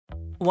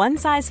One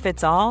size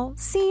fits all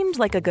seemed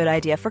like a good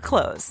idea for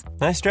clothes.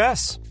 Nice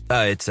dress.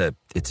 It's a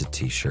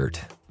t-shirt.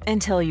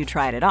 Until you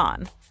tried it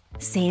on.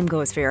 Same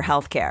goes for your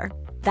healthcare.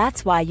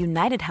 That's why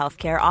United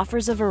Healthcare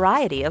offers a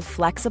variety of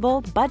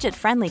flexible,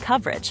 budget-friendly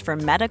coverage for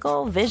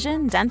medical,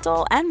 vision,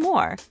 dental, and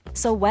more.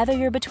 So whether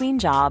you're between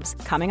jobs,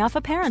 coming off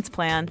a parent's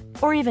plan,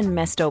 or even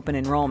missed open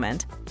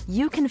enrollment,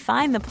 you can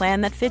find the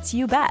plan that fits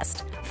you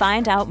best.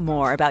 Find out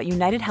more about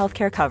United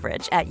Healthcare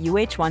coverage at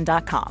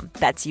uh1.com.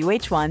 That's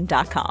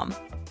uh1.com.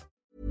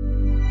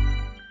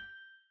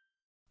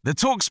 The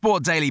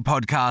TalkSport Daily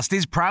podcast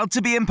is proud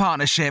to be in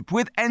partnership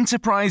with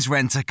Enterprise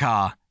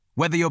Rent-A-Car.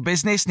 Whether your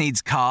business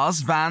needs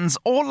cars, vans,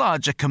 or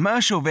larger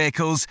commercial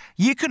vehicles,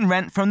 you can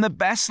rent from the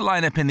best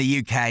lineup in the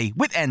UK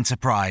with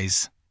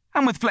Enterprise.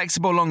 And with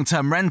flexible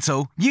long-term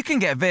rental, you can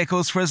get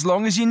vehicles for as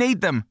long as you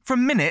need them,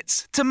 from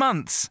minutes to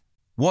months.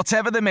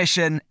 Whatever the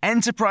mission,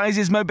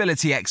 Enterprise's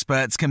mobility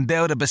experts can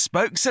build a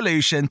bespoke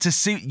solution to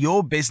suit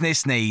your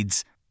business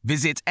needs.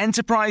 Visit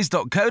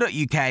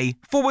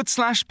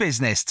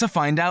enterprise.co.uk/business to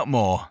find out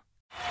more.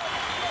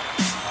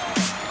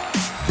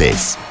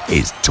 This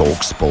is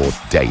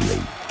TalkSport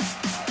Daily.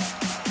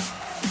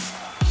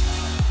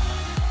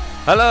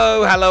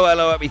 Hello.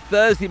 Happy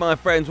Thursday, my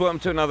friends. Welcome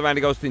to another Andy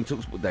Goldstein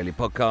TalkSport Daily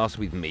podcast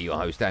with me, your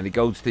host, Andy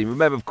Goldstein.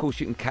 Remember, of course,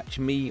 you can catch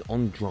me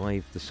on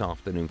Drive this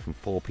afternoon from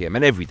 4 p.m.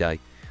 and every day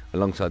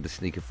alongside the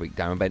sneaker freak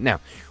Darren Bent.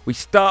 Now, we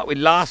start with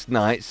last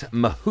night's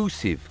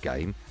massive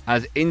game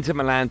as Inter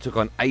Milan took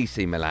on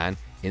AC Milan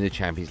in the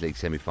Champions League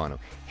semi-final.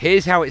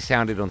 Here's how it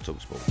sounded on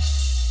TalkSport.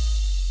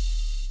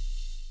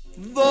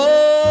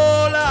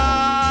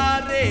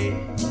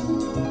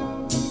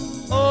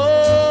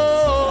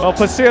 Well,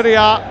 for Serie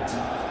A,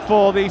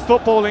 for the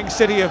footballing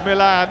city of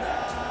Milan,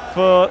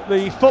 for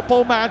the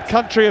football-mad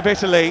country of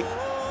Italy,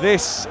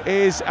 this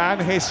is an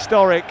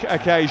historic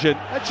occasion.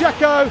 A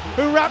Dzeko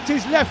who wrapped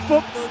his left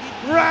foot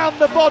round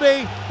the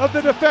body of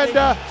the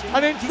defender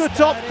and into the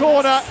top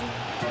corner,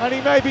 and he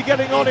may be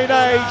getting on in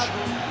age,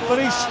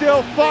 but he's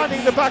still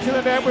finding the back of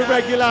the net with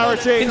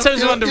regularity. In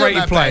terms of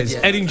underrated players,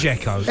 Edin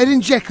Dzeko.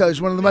 Edin Dzeko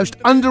is one of the most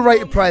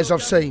underrated players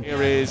I've seen.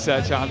 Here is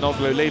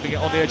Çalhanoğlu leaving it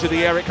on the edge of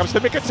the area. It comes to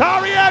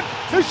Mkhitaryan,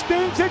 who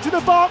steams into the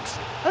box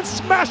and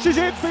smashes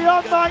it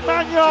beyond Mike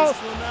Manuel,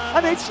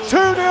 and it's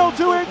 2-0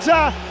 to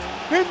Inter.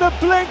 In the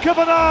blink of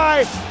an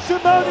eye,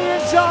 Simone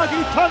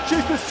Inzaghi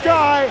punches the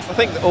sky. I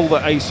think that all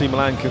that AC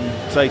Milan can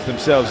say to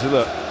themselves is,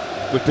 look,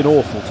 we've been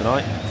awful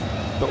tonight,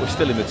 but we're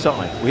still in the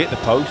tie. We hit the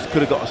post,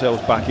 could have got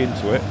ourselves back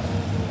into it.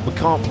 We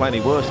can't play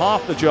any worse.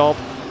 Half the job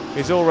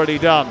is already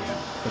done,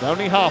 but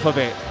only half of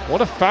it.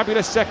 What a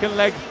fabulous second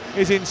leg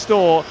is in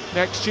store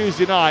next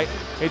Tuesday night.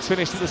 It's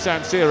finished at the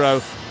San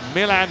Siro.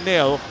 Milan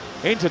 0,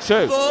 Inter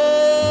 2.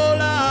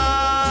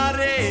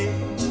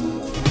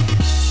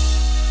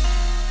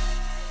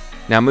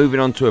 Now moving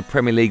on to a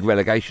Premier League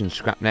relegation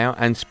scrap now,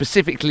 and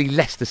specifically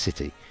Leicester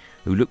City,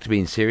 who look to be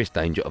in serious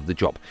danger of the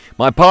drop.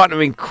 My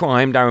partner in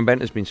crime, Darren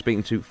Bent, has been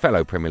speaking to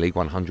fellow Premier League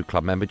 100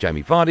 club member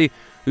Jamie Vardy,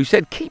 who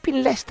said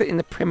keeping Leicester in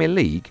the Premier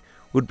League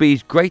would be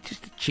his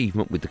greatest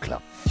achievement with the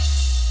club.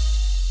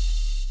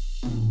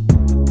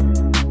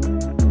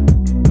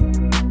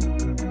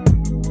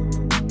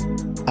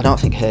 I don't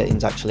think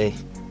hurting's actually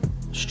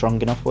a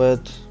strong enough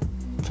word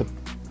for,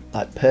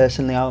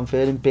 personally how I'm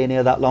feeling, being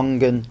here that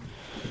long and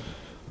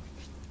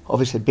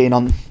obviously being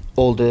on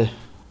all the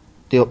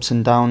ups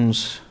and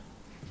downs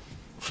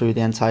through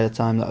the entire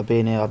time that I've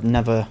been here. I've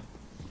never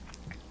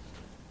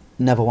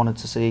wanted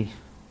to see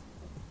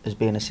us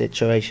be in a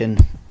situation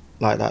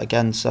like that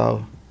again.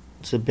 So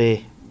to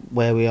be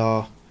where we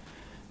are,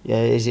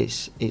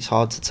 it's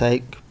hard to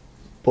take,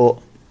 but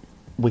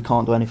we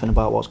can't do anything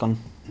about what's gone.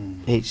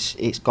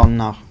 It's gone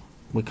now.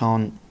 We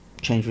can't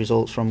change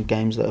results from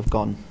games that have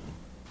gone.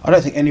 I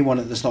don't think anyone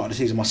at the start of the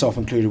season, myself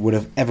included, would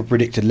have ever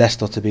predicted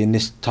Leicester to be in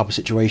this type of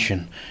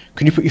situation.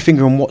 Can you put your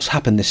finger on what's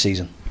happened this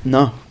season?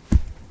 No,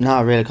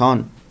 I really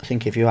can't. I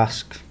think if you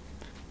ask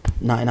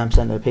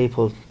 99% of the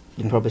people,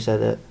 you'd probably say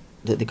that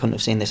they couldn't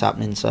have seen this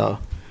happening. So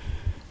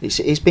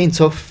it's been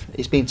tough.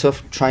 It's been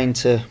tough trying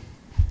to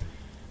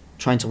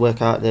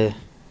work out the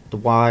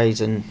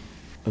whys and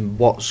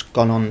what's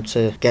gone on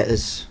to get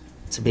us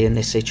to be in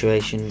this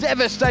situation.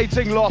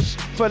 Devastating loss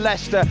for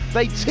Leicester.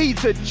 They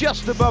teetered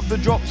just above the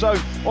drop zone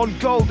on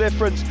goal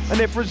difference, and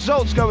if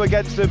results go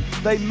against them,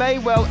 they may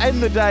well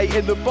end the day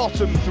in the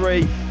bottom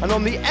three. And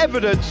on the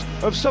evidence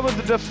of some of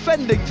the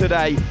defending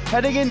today,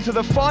 heading into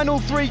the final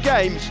 3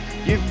 games,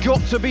 you've got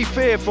to be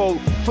fearful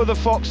for the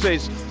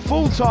Foxes.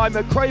 Full time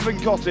at Craven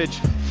Cottage,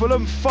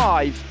 Fulham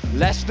 5,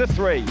 Leicester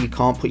 3. You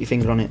can't put your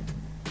finger on it,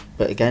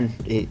 but again,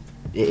 it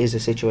is a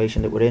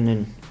situation that we're in,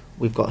 and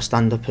we've got to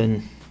stand up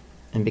and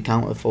be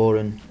counted for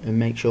and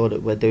make sure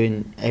that we're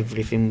doing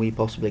everything we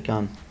possibly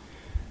can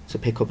to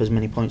pick up as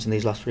many points in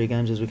these last 3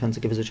 games as we can to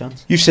give us a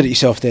chance. You've said it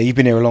yourself there, you've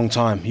been here a long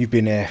time. You've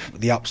been there,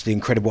 the ups, the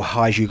incredible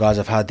highs you guys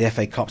have had, the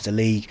FA Cups, the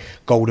league,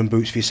 golden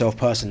boots for yourself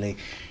personally.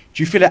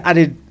 Do you feel an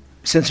added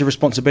sense of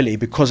responsibility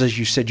because, as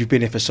you said, you've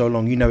been here for so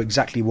long, you know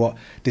exactly what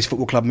this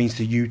football club means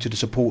to you, to the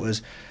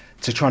supporters,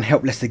 to try and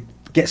help Leicester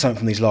get something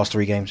from these last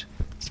 3 games?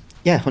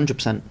 Yeah,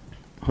 100%.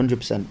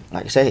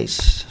 Like I say,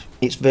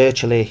 it's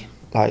virtually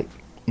like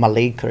my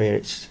league career.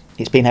 It's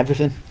been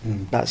everything.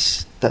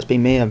 That's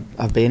been me.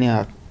 I've been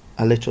here.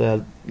 I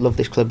literally love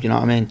this club. You know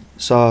what I mean?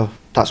 So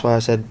that's why I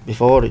said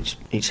before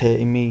it's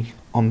hurting me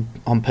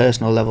on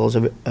personal levels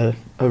a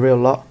real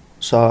lot.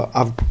 So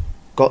I've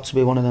got to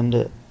be one of them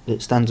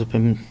that stands up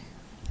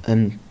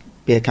and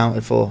be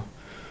accounted for.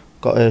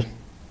 Got to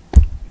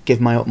give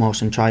my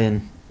utmost and try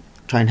and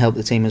help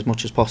the team as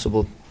much as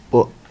possible.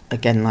 But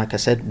again, like I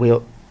said,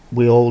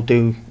 we all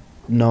do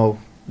know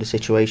the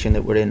situation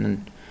that we're in,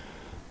 and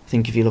I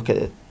think if you look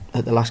at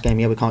the last game,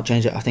 we can't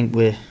change it. I think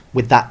we're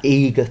that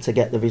eager to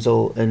get the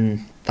result,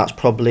 and that's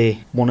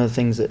probably one of the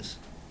things that's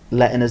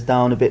letting us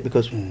down a bit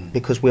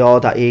because we are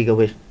that eager.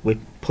 We're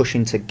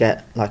pushing to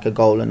get like a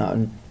goal and that,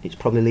 and it's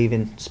probably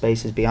leaving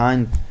spaces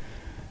behind.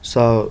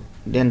 So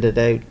at the end of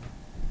the day,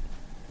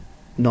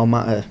 no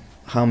matter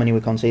how many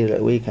we conceded at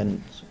the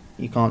weekend,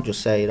 you can't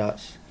just say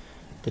that's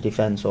the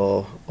defence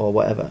or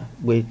whatever.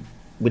 We're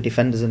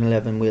defenders in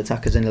 11, we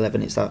attackers in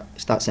 11. It's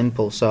that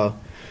simple. So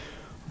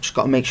we've just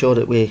got to make sure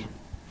that we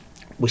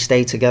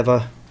stay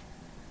together,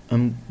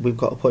 and we've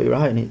got to put it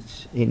right. And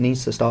it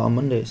needs to start on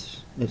Monday.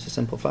 It's a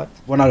simple fact.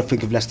 When I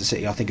think of Leicester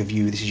City, I think of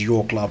you. This is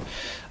your club.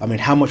 I mean,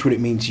 how much would it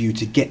mean to you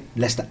to get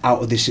Leicester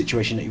out of this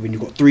situation that when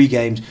you've got 3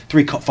 games,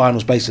 3 cup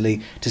finals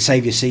basically to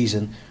save your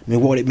season? I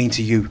mean, what would it mean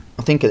to you?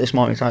 I think at this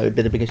moment in time it would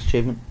be the biggest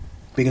achievement.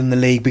 Bigger than the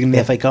league, bigger than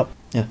the FA Cup?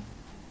 Yeah.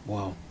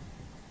 Wow.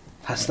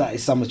 That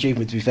is some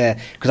achievement, to be fair,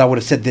 because I would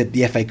have said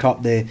the FA Cup,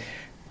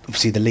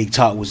 obviously the league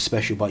title was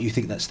special, but you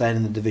think that staying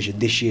in the division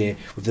this year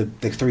with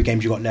the 3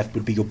 games you got left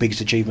would be your biggest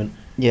achievement?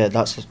 Yeah,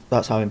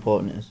 that's how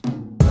important it is.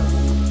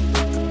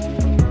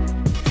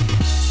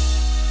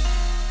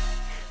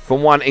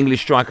 From one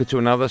English striker to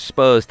another,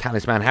 Spurs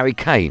talisman Harry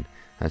Kane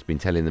has been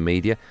telling the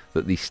media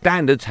that the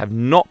standards have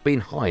not been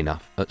high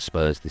enough at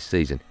Spurs this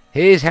season.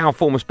 Here's how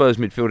former Spurs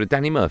midfielder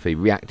Danny Murphy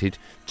reacted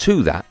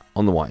to that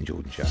on the White and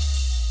Jordan show.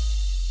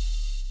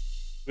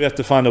 We have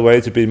to find a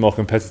way to be more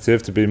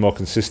competitive, to be more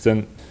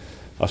consistent.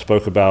 I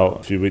spoke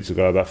about a few weeks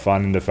ago about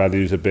finding the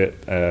values a bit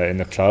in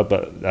the club,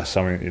 but that's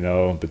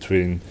something,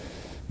 between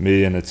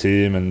me and the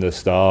team and the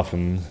staff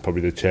and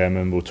probably the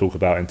chairman we'll talk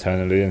about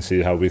internally and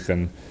see how we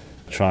can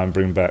try and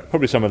bring back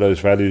probably some of those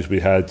values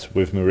we had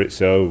with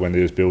Maurizio when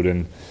he was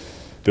building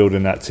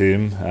that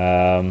team.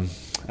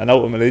 And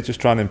ultimately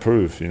just try and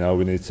improve. We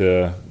need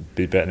to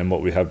be better than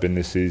what we have been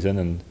this season,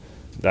 and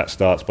that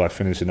starts by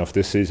finishing off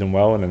this season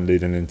well and then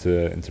leading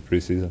into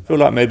pre-season. I feel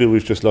like maybe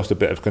we've just lost a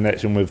bit of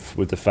connection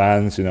with the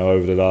fans,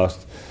 over the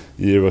last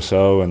year or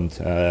so, and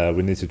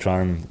we need to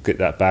try and get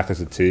that back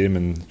as a team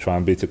and try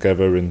and be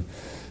together in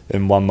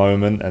one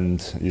moment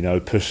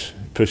and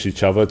push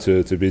each other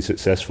to be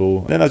successful.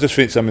 And then I just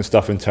think some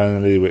stuff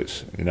internally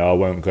which I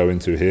won't go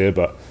into here,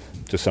 but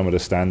just some of the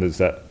standards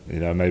that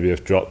maybe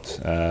have dropped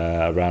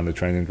around the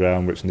training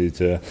ground, which need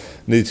to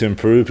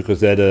improve,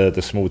 because they're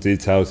the small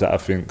details that I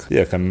think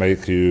can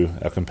make you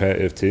a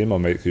competitive team or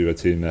make you a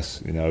team that's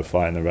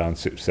fighting around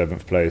 6th,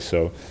 7th place.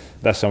 So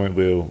that's something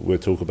we'll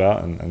talk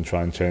about and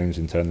try and change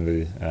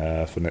internally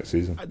for next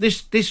season.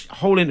 This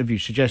whole interview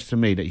suggests to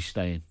me that he's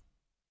staying.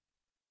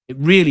 It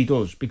really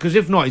does, because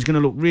if not, he's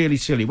going to look really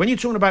silly. When you're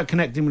talking about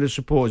connecting with the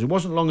supporters, it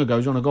wasn't long ago, he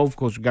was on a golf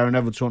course with Gary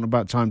Neville talking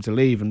about time to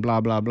leave and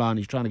blah, blah, blah, and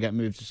he's trying to get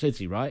moved to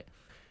City, right?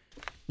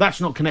 That's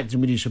not connecting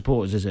with your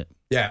supporters, is it?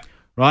 Yeah.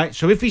 Right?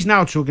 So if he's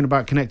now talking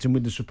about connecting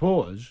with the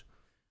supporters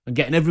and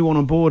getting everyone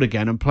on board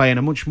again and playing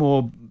a much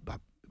more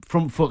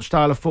front foot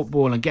style of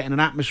football and getting an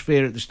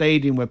atmosphere at the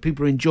stadium where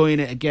people are enjoying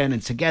it again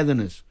and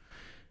togetherness,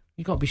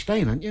 you've got to be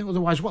staying, haven't you?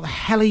 Otherwise, what the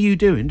hell are you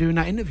doing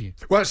that interview?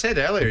 Well, I said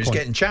earlier, he's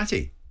getting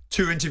chatty.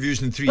 2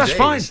 interviews in 3 days. That's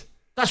fine.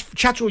 That's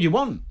chat all you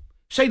want.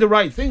 Say the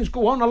right things.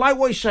 Go on. I like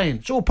what he's saying.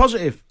 It's all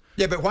positive.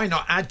 Yeah, but why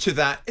not add to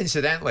that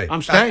incidentally?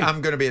 I'm staying.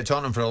 I'm going to be at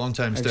Tottenham for a long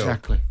time still.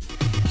 Exactly.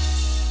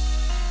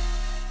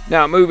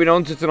 Now, moving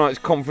on to tonight's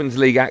Conference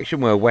League action,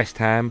 where West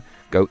Ham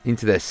go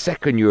into their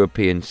second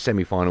European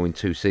semi-final in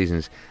 2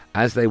 seasons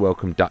as they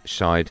welcome Dutch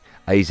side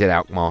AZ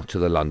Alkmaar to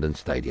the London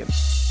Stadium.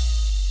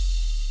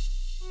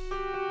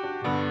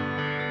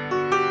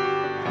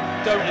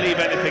 Don't leave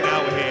anything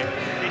out here.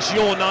 It's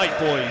your night,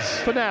 boys.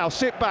 For now,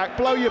 sit back,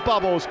 blow your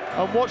bubbles,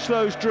 and watch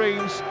those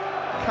dreams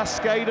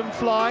cascade and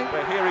fly.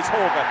 But here is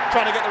Horger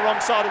trying to get the wrong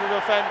side of the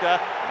defender,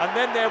 and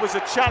then there was a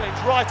challenge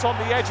right on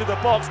the edge of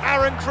the box.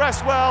 Aaron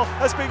Cresswell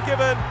has been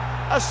given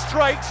a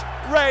straight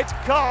red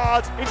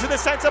card into the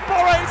centre.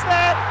 Borre's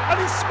there, and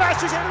he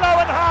smashes it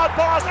low and hard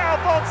past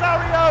Alphonse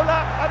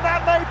Areola, and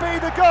that may be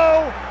the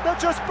goal that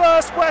just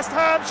burst West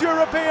Ham's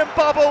European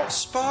bubble.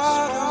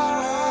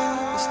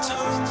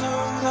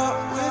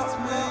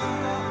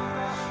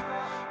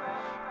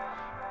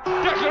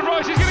 Declan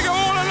Rice is going to go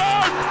all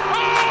alone.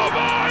 Oh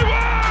my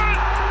word!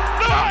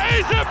 That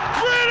is a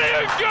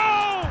brilliant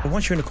goal!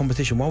 Once you're in a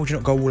competition, why would you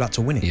not go all out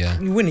to win it? Yeah.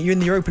 You win it, you're in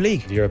the Europa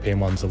League. The European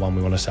one's the one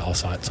we want to set our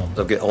sights on.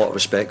 I've got a lot of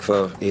respect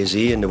for AZ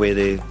and the way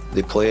they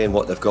play and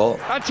what they've got.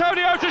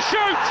 Antonio to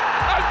shoot!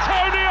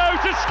 Antonio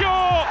to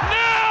score!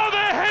 Now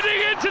they're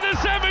heading into the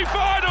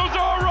semi-finals,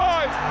 all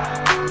right!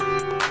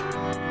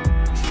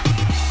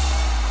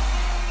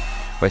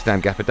 West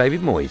Ham gaffer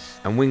David Moyes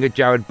and winger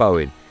Jared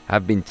Bowen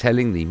have been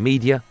telling the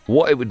media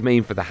what it would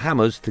mean for the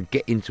Hammers to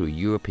get into a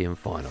European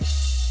final.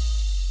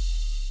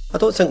 I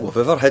don't think we've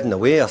ever hidden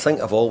away. I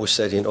think I've always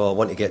said, I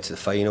want to get to the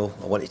final.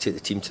 I want to take the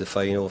team to the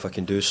final if I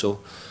can do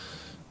so.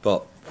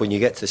 But when you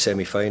get to the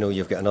semi-final,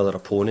 you've got another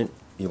opponent.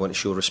 You want to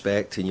show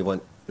respect, and you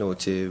want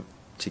to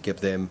give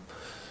them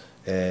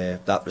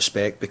that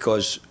respect,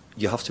 because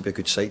you have to be a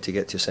good side to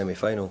get to a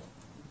semi-final.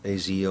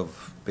 AZ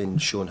have been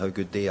shown how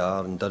good they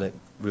are and done it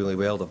really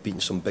well. They've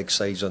beaten some big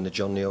sides on the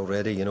journey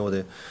already.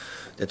 They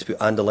had to put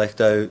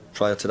Anderlecht out.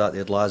 Prior to that, they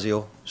had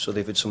Lazio. So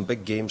they've had some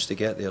big games to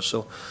get there.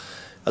 So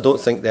I don't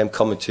think them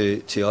coming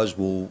to us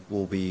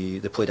will be...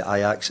 They played at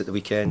Ajax at the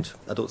weekend.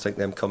 I don't think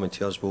them coming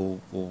to us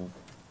will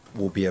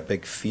be a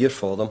big fear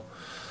for them.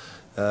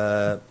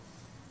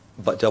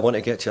 But do I want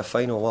to get to a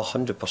final? Well,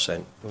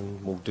 100%.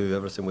 And we'll do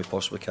everything we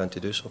possibly can to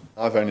do so.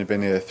 I've only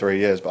been here 3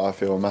 years, but I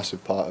feel a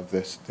massive part of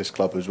this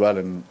club as well,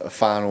 and a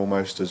fan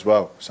almost as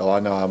well. So I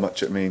know how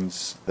much it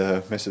means.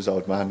 The Mrs.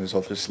 Old Man is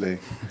obviously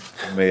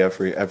me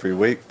every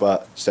week,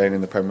 but staying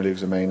in the Premier League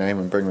is the main aim,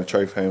 and bringing the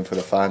trophy home for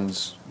the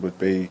fans would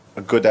be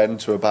a good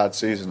end to a bad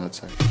season, I'd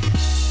say.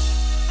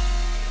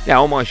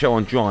 Now, on my show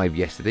on Drive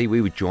yesterday,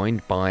 we were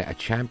joined by a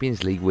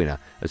Champions League winner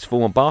as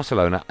former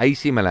Barcelona,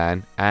 AC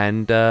Milan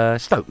and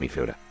Stoke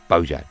midfielder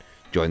Bojan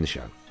joined the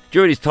show.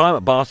 During his time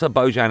at Barca,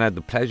 Bojan had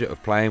the pleasure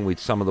of playing with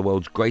some of the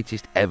world's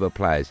greatest ever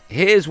players.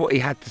 Here's what he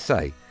had to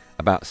say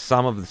about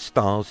some of the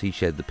stars he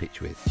shared the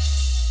pitch with.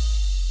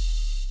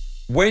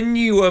 When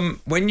you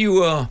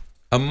were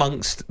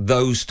amongst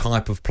those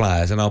type of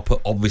players, and I'll put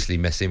obviously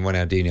Messi and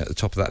Ronaldinho at the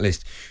top of that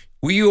list,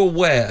 were you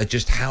aware of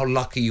just how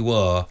lucky you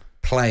were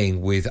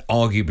playing with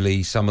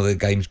arguably some of the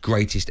game's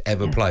greatest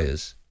ever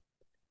players?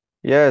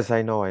 Yes,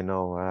 I know.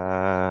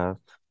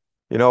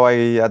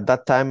 At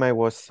that time I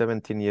was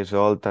 17 years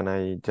old, and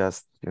I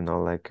just,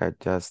 I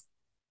just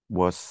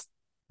was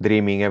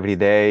dreaming every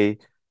day.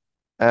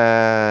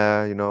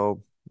 I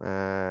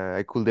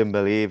couldn't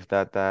believe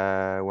that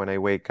when I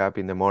wake up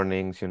in the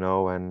mornings,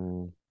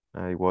 and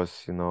I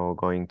was,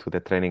 going to the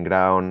training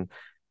ground,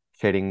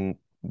 sharing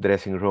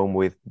dressing room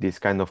with these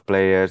kind of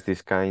players,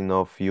 these kind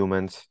of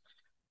humans,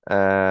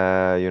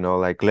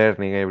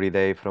 learning every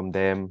day from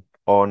them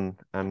on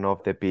and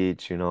off the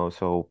pitch,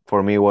 So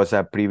for me it was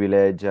a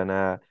privilege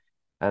and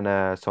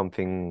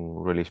something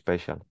really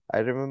special. I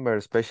remember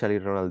especially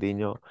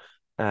Ronaldinho,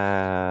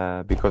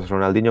 because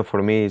Ronaldinho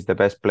for me is the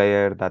best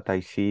player that I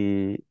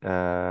see,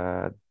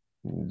 that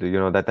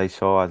I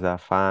saw as a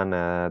fan,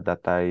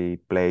 that I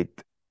played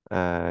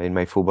in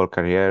my football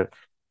career.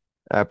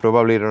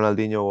 Probably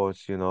Ronaldinho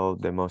was,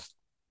 the most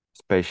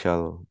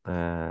special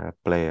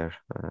player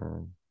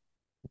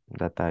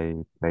that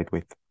I played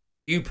with.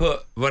 You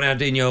put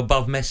Ronaldinho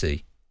above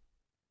Messi?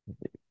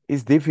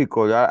 It's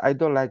difficult. I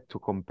don't like to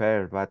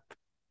compare, but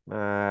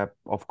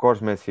of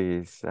course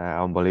Messi is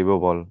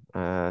unbelievable,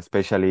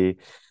 especially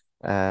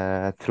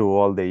through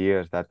all the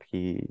years that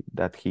he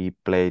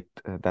played,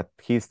 that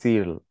he's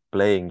still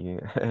playing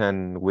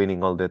and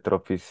winning all the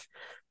trophies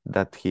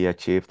that he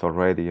achieved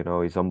already.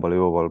 Is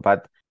unbelievable.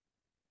 But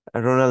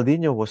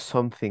Ronaldinho was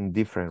something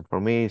different for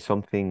me,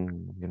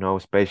 something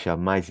special,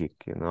 magic.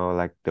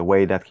 Like the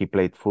way that he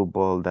played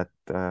football, that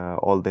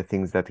all the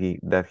things that he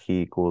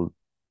could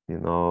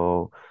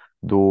do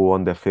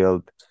on the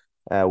field,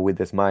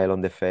 with a smile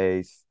on the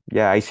face.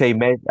 Yeah, I say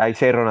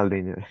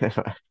Ronaldinho.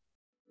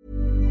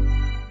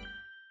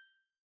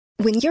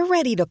 When you're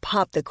ready to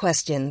pop the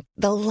question,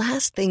 the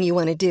last thing you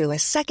want to do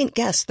is second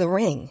guess the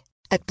ring.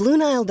 At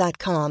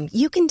BlueNile.com,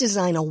 you can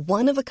design a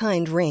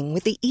one-of-a-kind ring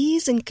with the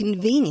ease and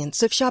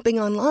convenience of shopping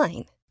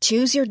online.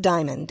 Choose your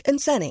diamond and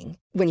setting.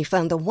 When you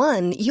find the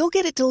one, you'll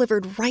get it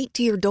delivered right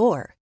to your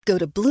door. Go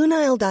to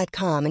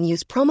BlueNile.com and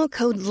use promo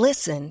code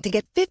LISTEN to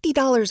get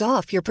 $50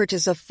 off your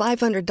purchase of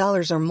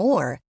 $500 or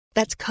more.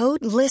 That's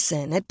code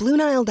LISTEN at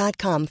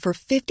BlueNile.com for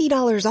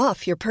 $50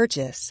 off your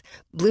purchase.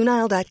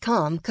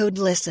 BlueNile.com, code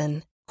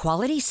LISTEN.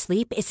 Quality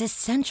sleep is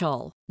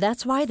essential.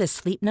 That's why the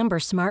Sleep Number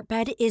Smart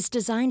Bed is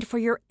designed for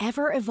your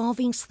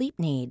ever-evolving sleep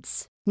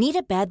needs. Need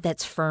a bed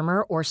that's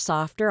firmer or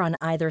softer on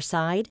either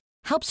side?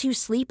 Helps you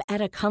sleep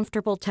at a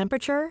comfortable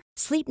temperature?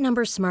 Sleep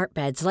Number Smart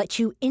Beds let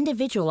you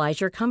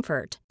individualize your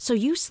comfort, so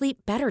you sleep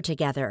better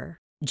together.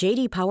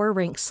 J.D. Power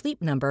ranks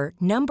Sleep Number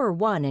number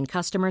 1 in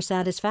customer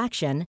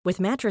satisfaction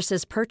with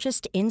mattresses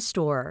purchased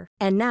in-store.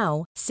 And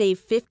now, save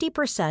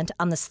 50%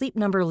 on the Sleep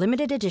Number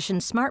Limited Edition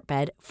Smart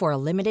Bed for a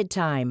limited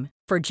time.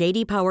 For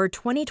J.D. Power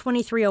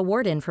 2023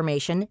 award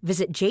information,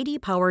 visit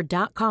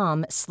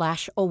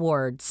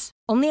jdpower.com/awards.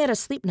 Only at a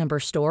Sleep Number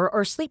store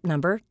or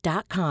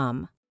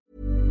sleepnumber.com.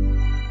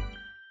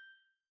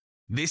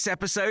 This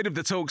episode of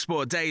the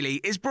TalkSport Daily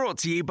is brought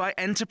to you by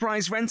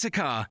Enterprise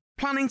Rent-A-Car.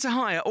 Planning to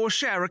hire or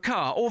share a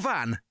car or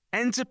van?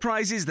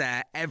 Enterprise is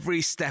there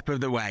every step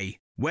of the way.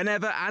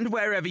 Whenever and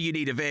wherever you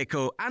need a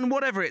vehicle and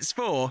whatever it's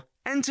for,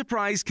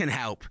 Enterprise can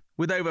help.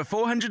 With over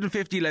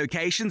 450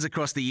 locations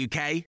across the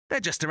UK, they're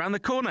just around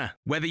the corner.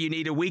 Whether you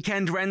need a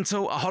weekend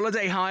rental, a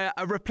holiday hire,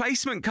 a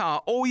replacement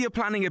car, or you're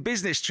planning a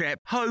business trip,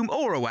 home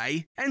or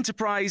away,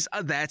 Enterprise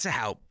are there to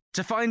help.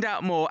 To find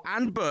out more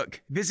and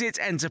book, visit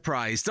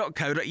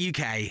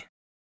enterprise.co.uk.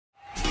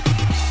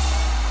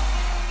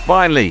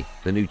 Finally,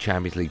 the new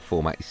Champions League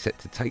format is set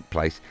to take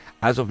place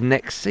as of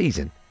next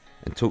season,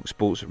 and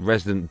TalkSport's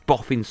resident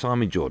boffin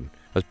Simon Jordan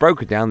has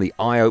broken down the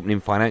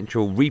eye-opening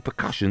financial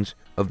repercussions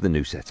of the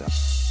new setup.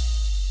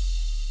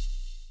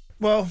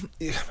 Well,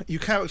 you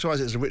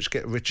characterise it as the rich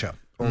get richer,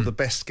 or the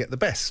best get the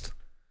best.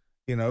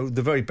 You know,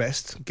 the very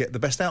best get the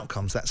best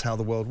outcomes. That's how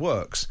the world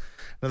works.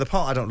 Now, the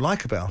part I don't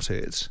like about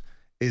it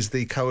is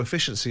the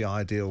coefficiency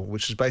ideal,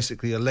 which is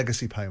basically a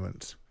legacy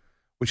payment,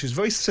 which is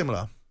very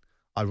similar,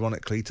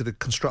 ironically, to the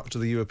construct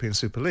of the European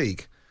Super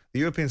League. The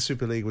European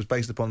Super League was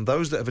based upon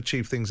those that have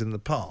achieved things in the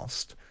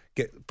past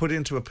get put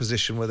into a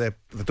position where the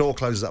door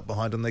closes up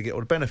behind them, they get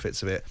all the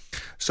benefits of it.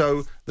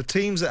 So the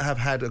teams that have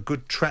had a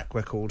good track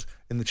record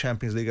in the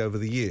Champions League over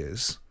the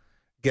years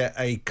get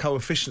a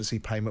coefficiency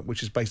payment,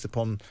 which is based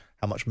upon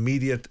how much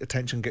media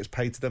attention gets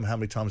paid to them, how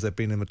many times they've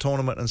been in the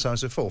tournament, and so on and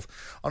so forth.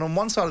 And on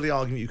one side of the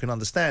argument, you can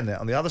understand that.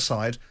 On the other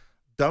side,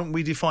 don't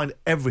we define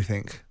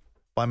everything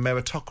by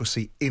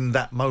meritocracy in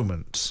that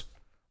moment,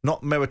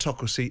 not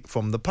meritocracy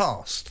from the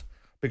past?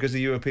 Because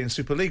the European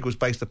Super League was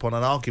based upon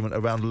an argument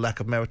around lack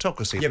of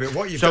meritocracy. Yeah, but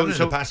what you've done in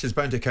the past is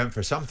bound to count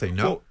for something,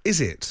 no? Well,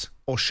 is it?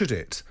 Or should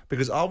it?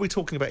 Because are we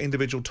talking about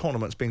individual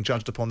tournaments being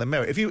judged upon their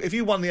merit? If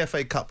you won the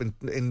FA Cup in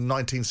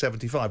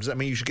 1975, does that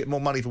mean you should get more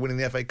money for winning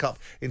the FA Cup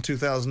in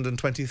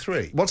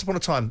 2023? Once upon a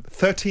time,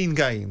 13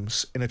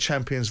 games in a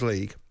Champions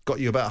League got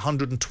you about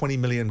 120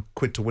 million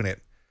quid to win it.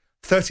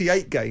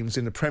 38 games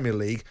in the Premier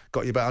League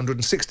got you about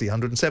 160,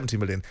 170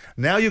 million.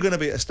 Now you're going to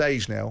be at a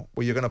stage now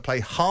where you're going to play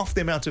half the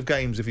amount of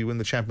games if you win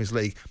the Champions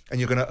League, and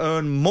you're going to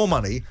earn more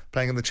money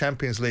playing in the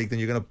Champions League than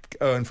you're going to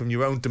earn from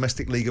your own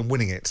domestic league and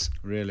winning it.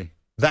 Really?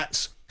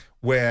 That's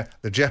where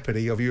the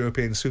jeopardy of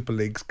European Super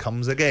Leagues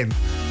comes again.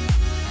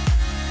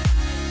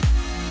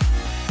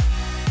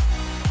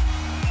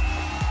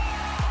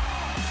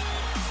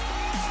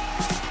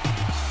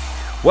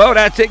 Well,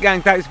 that's it,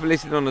 gang. Thanks for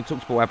listening on the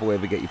TalkSport app,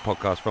 wherever you get your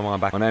podcast from. I'm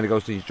back on Andy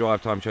Goldstein's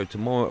Drive Time show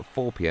tomorrow at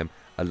 4 p.m.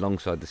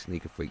 alongside the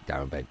sneaker freak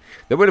Darren Ben.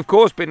 There will, of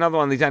course, be another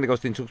one of these Andy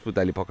Goldstein TalkSport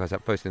daily podcasts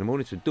up first in the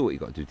morning, so do what you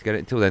got to do to get it.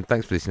 Until then,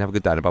 thanks for listening. Have a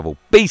good day, and above all,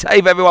 be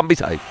safe, everyone. Be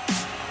safe.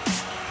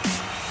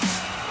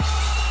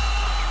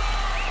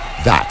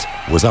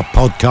 That was a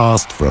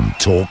podcast from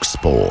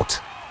TalkSport.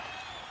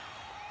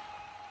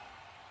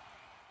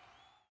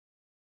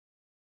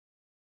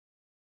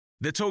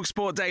 The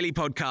TalkSport Daily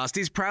Podcast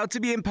is proud to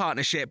be in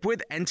partnership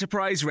with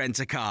Enterprise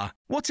Rent-A-Car.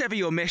 Whatever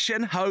your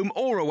mission, home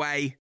or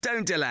away,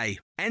 don't delay.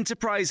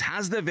 Enterprise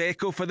has the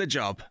vehicle for the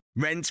job.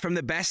 Rent from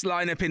the best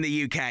lineup in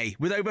the UK.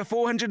 With over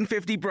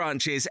 450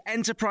 branches,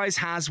 Enterprise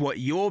has what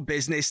your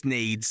business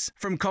needs.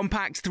 From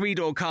compact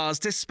three-door cars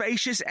to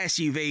spacious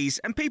SUVs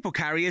and people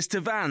carriers to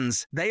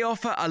vans, they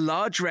offer a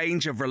large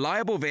range of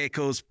reliable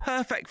vehicles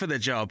perfect for the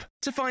job.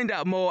 To find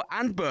out more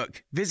and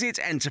book, visit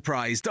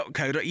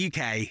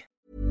enterprise.co.uk.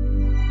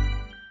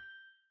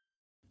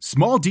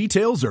 Small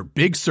details are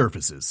big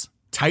surfaces.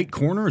 Tight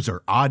corners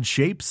are odd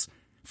shapes.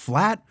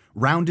 Flat,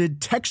 rounded,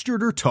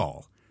 textured, or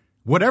tall.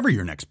 Whatever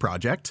your next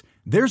project,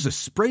 there's a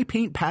spray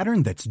paint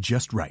pattern that's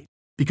just right.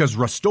 Because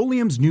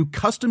Rust-Oleum's new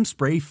Custom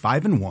Spray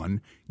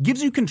 5-in-1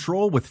 gives you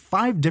control with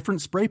 5 different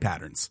spray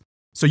patterns.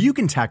 So you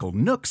can tackle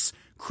nooks,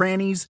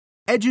 crannies,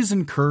 edges,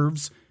 and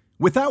curves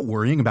without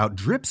worrying about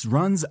drips,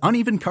 runs,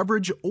 uneven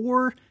coverage,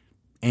 or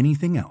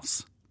anything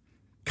else.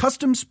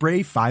 Custom Spray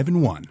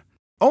 5-in-1.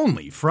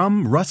 Only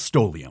from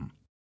Rust-Oleum.